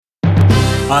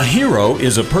A hero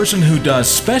is a person who does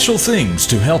special things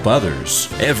to help others.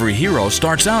 Every hero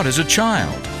starts out as a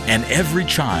child, and every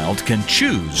child can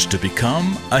choose to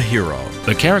become a hero.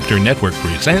 The Character Network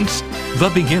presents The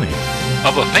Beginning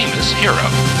of a Famous Hero.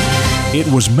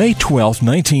 It was May 12,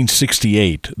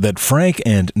 1968, that Frank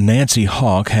and Nancy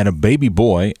Hawk had a baby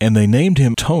boy, and they named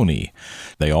him Tony.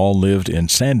 They all lived in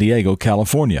San Diego,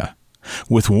 California.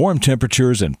 With warm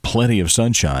temperatures and plenty of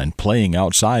sunshine, playing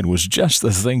outside was just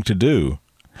the thing to do.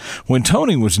 When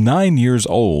Tony was 9 years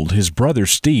old, his brother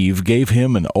Steve gave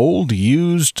him an old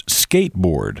used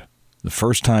skateboard. The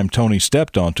first time Tony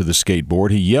stepped onto the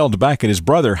skateboard, he yelled back at his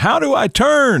brother, "How do I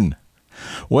turn?"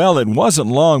 Well, it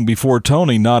wasn't long before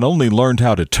Tony not only learned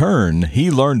how to turn, he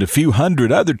learned a few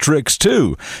hundred other tricks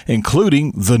too,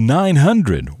 including the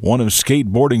 900, one of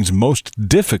skateboarding's most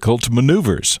difficult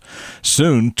maneuvers.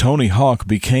 Soon, Tony Hawk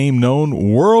became known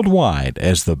worldwide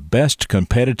as the best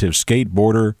competitive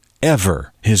skateboarder ever.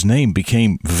 His name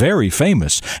became very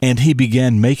famous, and he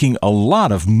began making a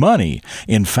lot of money.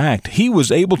 In fact, he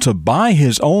was able to buy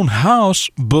his own house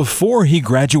before he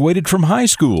graduated from high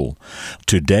school.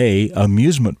 Today,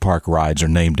 amusement park rides are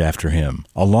named after him,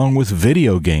 along with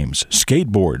video games,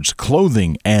 skateboards,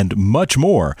 clothing, and much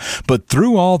more. But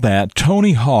through all that,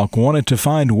 Tony Hawk wanted to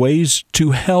find ways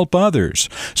to help others.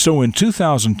 So in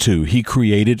 2002, he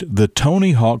created the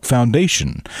Tony Hawk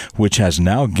Foundation, which has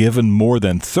now given more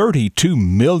than $32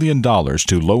 million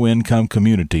to low-income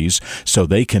communities so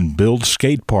they can build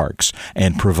skate parks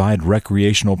and provide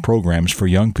recreational programs for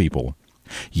young people.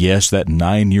 Yes, that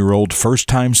 9-year-old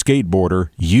first-time skateboarder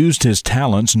used his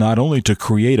talents not only to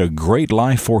create a great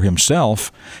life for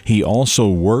himself, he also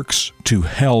works to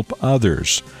help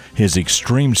others. His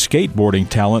extreme skateboarding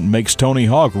talent makes Tony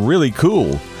Hawk really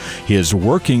cool. His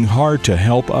working hard to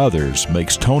help others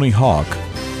makes Tony Hawk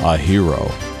a hero.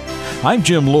 I'm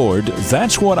Jim Lord.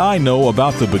 That's what I know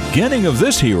about the beginning of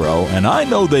this hero, and I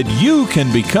know that you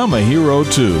can become a hero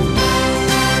too.